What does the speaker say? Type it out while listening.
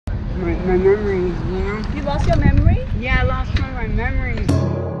my memories, you know? You lost your memory? Yeah, I lost my memories.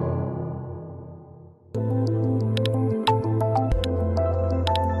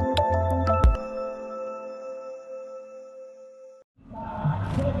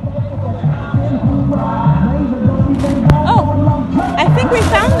 Oh, I think we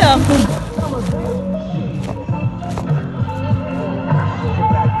found them.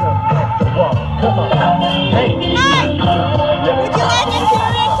 Hi! Would you like a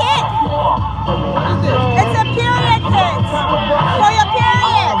period kit? It's a period kit for your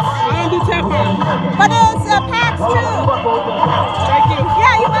periods. I don't do tampons. But it's packs too. Thank you.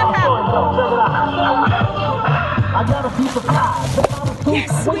 Yeah, you're welcome. I got a piece of pie.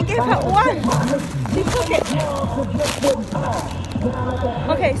 Yes, we gave her one. She took it.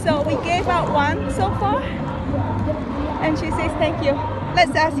 Okay, so we gave out one so far. And she says thank you.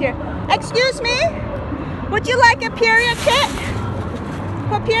 Let's ask her. Excuse me? Would you like a period kit?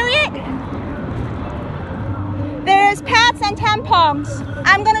 For period? There's pads and tampons.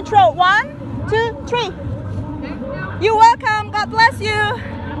 I'm gonna throw 1, 2, 3. You're welcome. God bless you.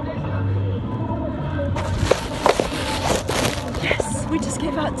 Yes, we just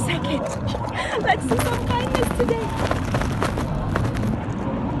gave out second. Let's do some kindness today.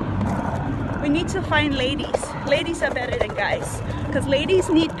 We need to find ladies. Ladies are better than guys because ladies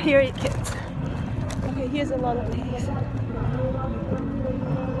need period kits. Okay, here's a lot of ladies.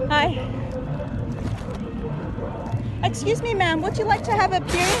 Hi. Excuse me, ma'am. Would you like to have a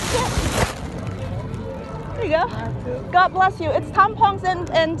period kit? There you go. God bless you. It's tampons and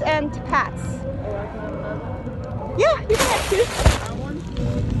pads. Yeah, you can have two.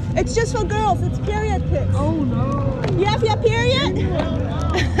 It's just for girls. It's period kits. Oh no. You have your period?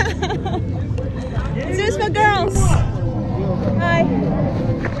 It's just for girls. Hi.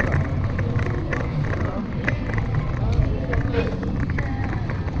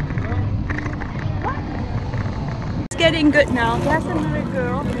 It's getting good now. That's another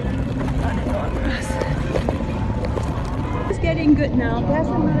girl. It's getting good now. That's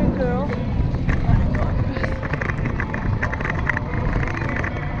another girl.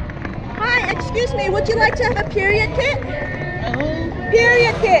 Hi, excuse me. Would you like to have a period kit?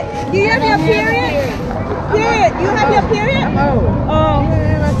 Period kit. Do you have your period? Period. You have your period? Oh.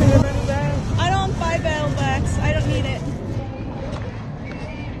 I don't buy bell bags. I don't need it.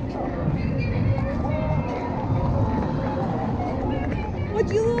 Would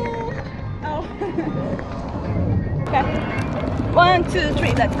you? Oh. Okay. 1, 2,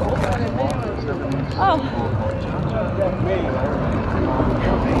 3. Let's go. Oh.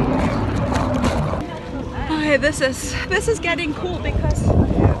 Okay, this is getting cool because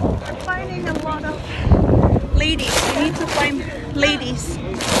we're finding a lot of ladies. We need to find ladies.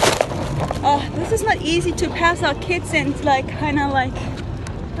 This is not easy to pass our kids in. It's like kind of like,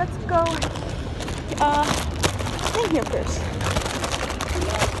 let's go. In here first.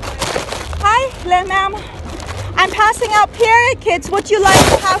 Hi, ma'am. I'm passing out period kits. Would you like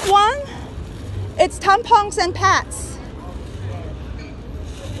to have one? It's tampons and pads.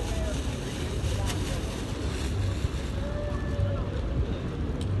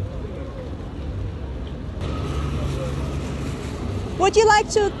 Would you like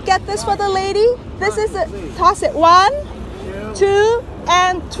to get this for the lady? This is a toss it. 1, 2,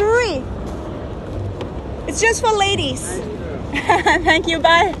 and 3. It's just for ladies. Thank you.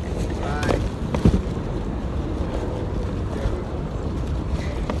 Bye.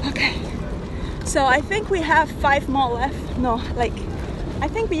 Okay. So I think we have 5 more left. No, like I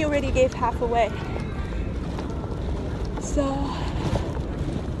think we already gave half away. So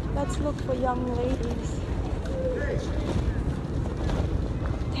let's look for young ladies.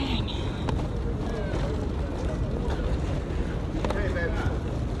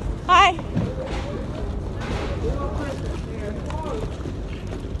 Hi.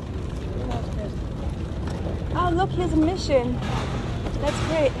 Oh, look, here's a mission. That's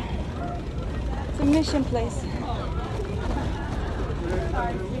great. It's a mission place.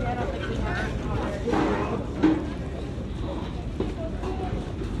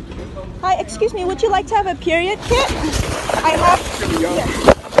 Hi, excuse me, would you like to have a period kit? I have. Yeah.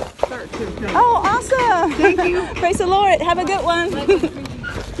 Oh, awesome. Thank you. Praise the Lord. Have a good one.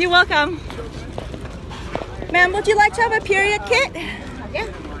 You're welcome. Ma'am, would you like to have a period kit? Yeah.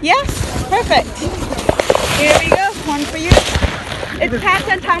 Yes? Perfect. Here we go. One for you. It's pads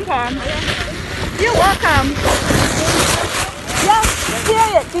and tampons. You're welcome. Yes,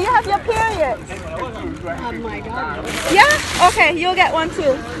 period. Do you have your period? Oh my God. Yeah? Okay, you'll get one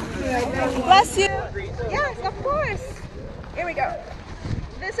too. Bless you. Yes, of course. Here we go.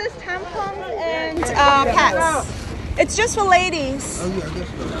 This is tampons and pads. It's just for ladies. Oh, yeah, that's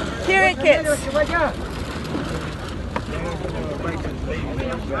good. Period kits.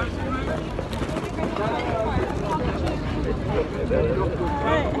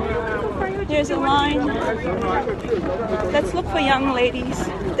 Alright, here's a line. Let's look for young ladies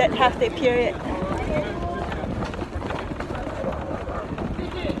that have their period.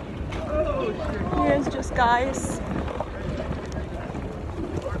 Here's just guys.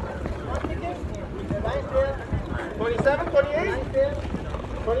 27, 28,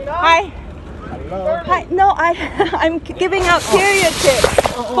 29. Hi. Hi. No, I'm giving out period kits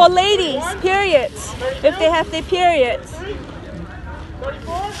for ladies, periods, if they have their periods.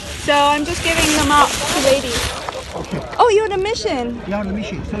 So I'm just giving them out to ladies. Okay. Oh, you're the mission. You're on the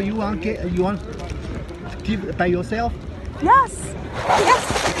mission. So you want to give by yourself? Yes. Yes.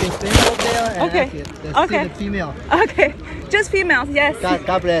 You can stand out there and Okay. ask it. Let's Okay. see the female. Okay. Just females. Yes.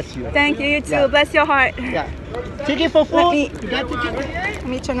 God bless you. Thank you. You too. Yeah. Bless your heart. Yeah. Ticket for food. Let me- You got ticket? Let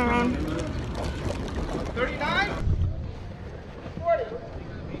me turn around. 39, 40.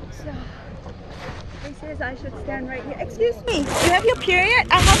 So, he says I should stand right here. Excuse me, you have your period?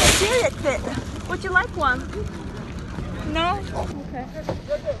 I have a period kit. Would you like one? No? Okay.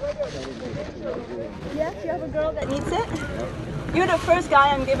 Yes, you have a girl that needs it? You're the first guy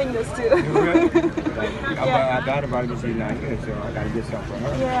I'm giving this to. I thought about it, she's not here, so I gotta get something for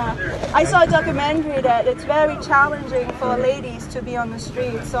her. Yeah. I saw a documentary that it's very challenging for ladies to be on the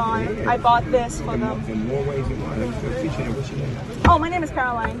street, so I bought this for them. In more ways than one. Let me teach you what's your name. Oh, my name is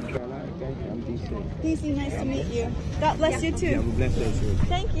Caroline. Carolin, thank you. I'm DC. DC, nice to meet you. God bless you too. Have a blessed day, sir.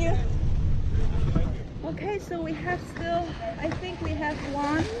 Thank you. Okay, so we have still, I think we have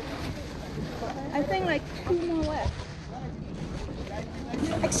one. I think like 2 more left.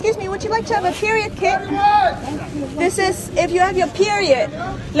 Excuse me, would you like to have a period kit? This is, if you have your period,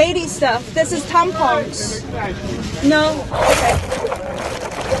 lady stuff, this is tampons. No?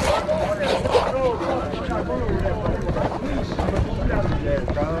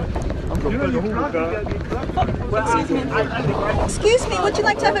 Excuse me, would you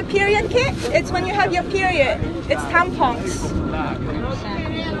like to have a period kit? It's when you have your period. It's tampons.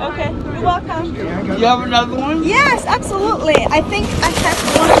 Okay, you're welcome. You have another one? Yes, absolutely. I think I have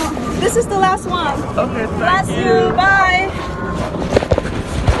one. This is the last one. Okay, Bless you. Bye.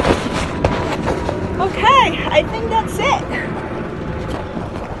 Okay, I think that's it.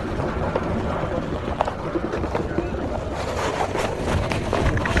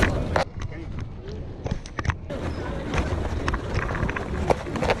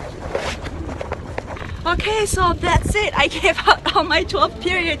 Okay, so that's it. I gave out all my 12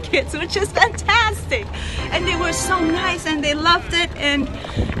 period kits, which is fantastic. And they were so nice and they loved it and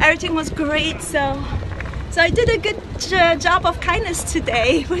everything was great. So I did a good job of kindness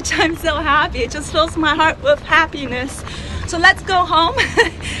today, which I'm so happy. It just fills my heart with happiness. So let's go home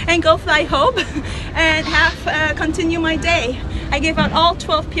and go fly home and have continue my day. I gave out all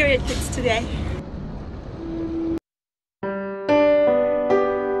 12 period kits today.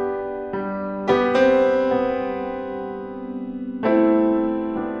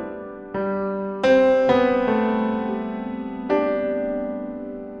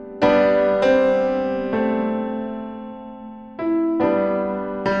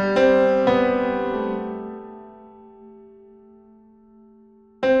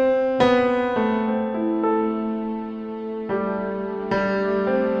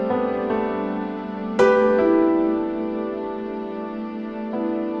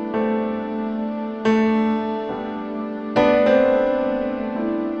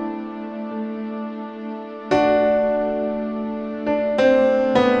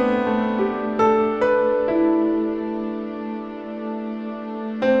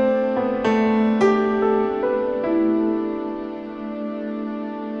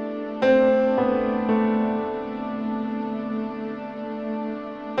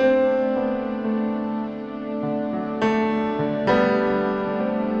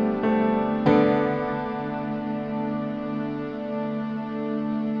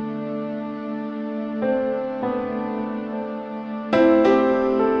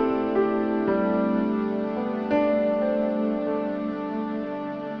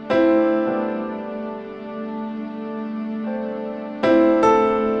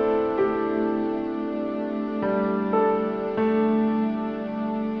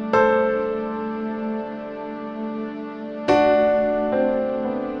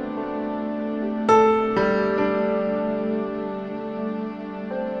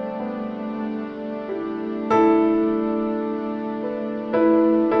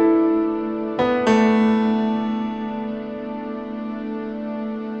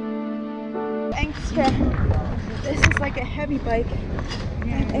 like a heavy bike.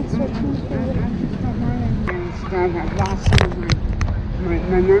 Yeah, Extra I just don't want to stuff. I've lost some of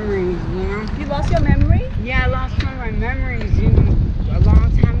my memories, you know? You lost your memory? Yeah, I lost some of my memories, you know, a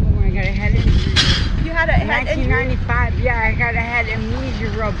long time ago when I got a head injury. You had a head injury? 1995, yeah, I got a head amnesia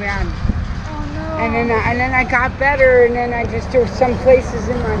real bad. Oh no. And then I got better, and then there were some places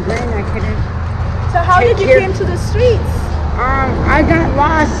in my brain I couldn't. So how did you came to the streets? I got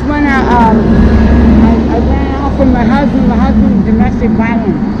lost when I ran off with my husband. My husband domestic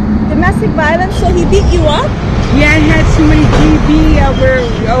violence. Domestic violence? So he beat you up? Yeah, I had somebody GB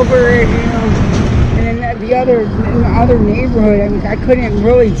over you know, and then in the other neighborhood. I mean, I couldn't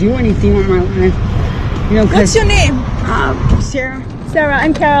really do anything with my life. You know, what's your name? Sarah. Sarah,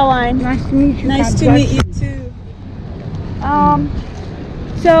 I'm Caroline. Nice to meet you. Nice to meet you too.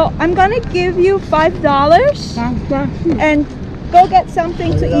 So I'm gonna give you $5 and go get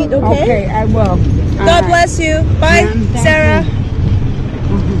something to eat, okay? Okay, I will. God bless you. Bye, Yeah, Sarah.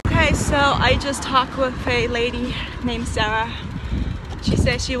 Okay, so I just talked with a lady named Sarah. She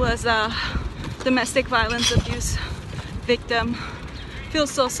said she was a domestic violence abuse victim. Feel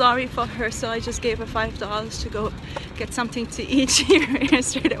so sorry for her, so I just gave her $5 to go get something to eat. She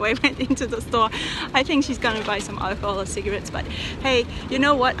straight away went into the store. I think she's gonna buy some alcohol or cigarettes, but hey, you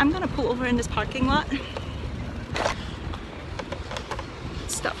know what? I'm gonna pull over in this parking lot.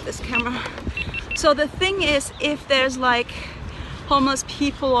 Stop this camera. So the thing is, if there's like homeless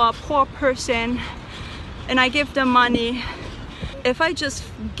people or a poor person and I give them money, if I just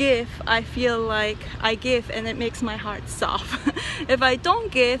give, I feel like I give and it makes my heart soft. If I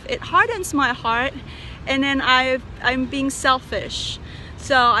don't give, it hardens my heart and then I'm being selfish.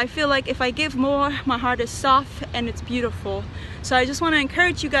 So I feel like if I give more, my heart is soft and it's beautiful. So I just want to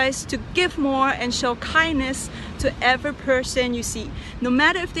encourage you guys to give more and show kindness to every person you see. No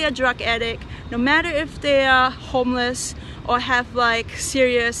matter if they're a drug addict, no matter if they are homeless or have like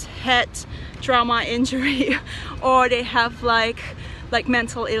serious head trauma injury or they have like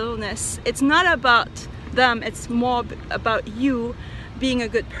mental illness. It's not about them, it's more about you being a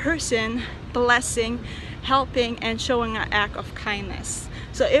good person, blessing, helping, and showing an act of kindness.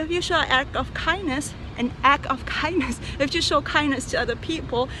 So if you show an act of kindness, if you show kindness to other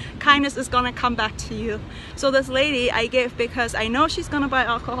people, kindness is gonna come back to you. So this lady I gave because I know she's gonna buy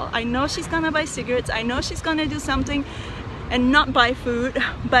alcohol, I know she's gonna buy cigarettes, I know she's gonna do something and not buy food,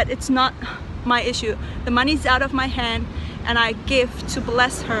 but it's not my issue. The money's out of my hand and I give to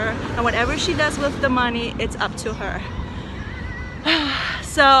bless her, and whatever she does with the money, it's up to her.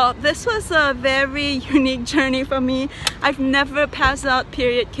 So this was a very unique journey for me. I've never passed out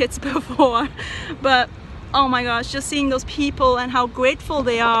period kits before, but oh my gosh, just seeing those people and how grateful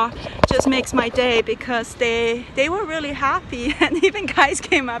they are just makes my day, because they were really happy, and even guys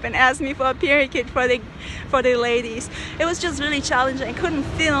came up and asked me for a period kit for the ladies. It was just really challenging. I couldn't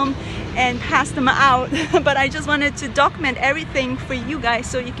film and pass them out, but I just wanted to document everything for you guys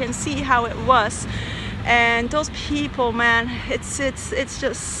so you can see how it was. And those people, man, it's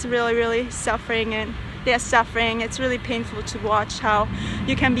just really suffering, and they're suffering. It's really painful to watch how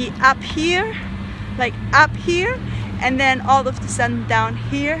you can be up here, like up here, and then all of a sudden down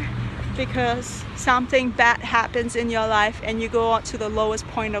here because something bad happens in your life and you go on to the lowest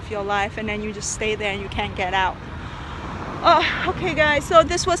point of your life and then you just stay there and you can't get out. Oh, okay guys, so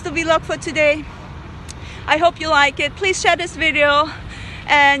this was the vlog for today. I hope you like it. Please share this video,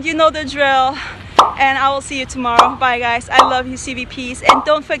 and you know the drill. And I will see you tomorrow. Bye guys. I love you, CVPs. And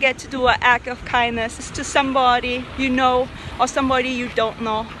don't forget to do an act of kindness to somebody you know or somebody you don't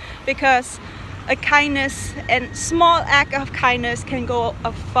know, because a kindness and small act of kindness can go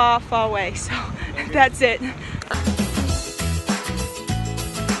a far way. So that's it.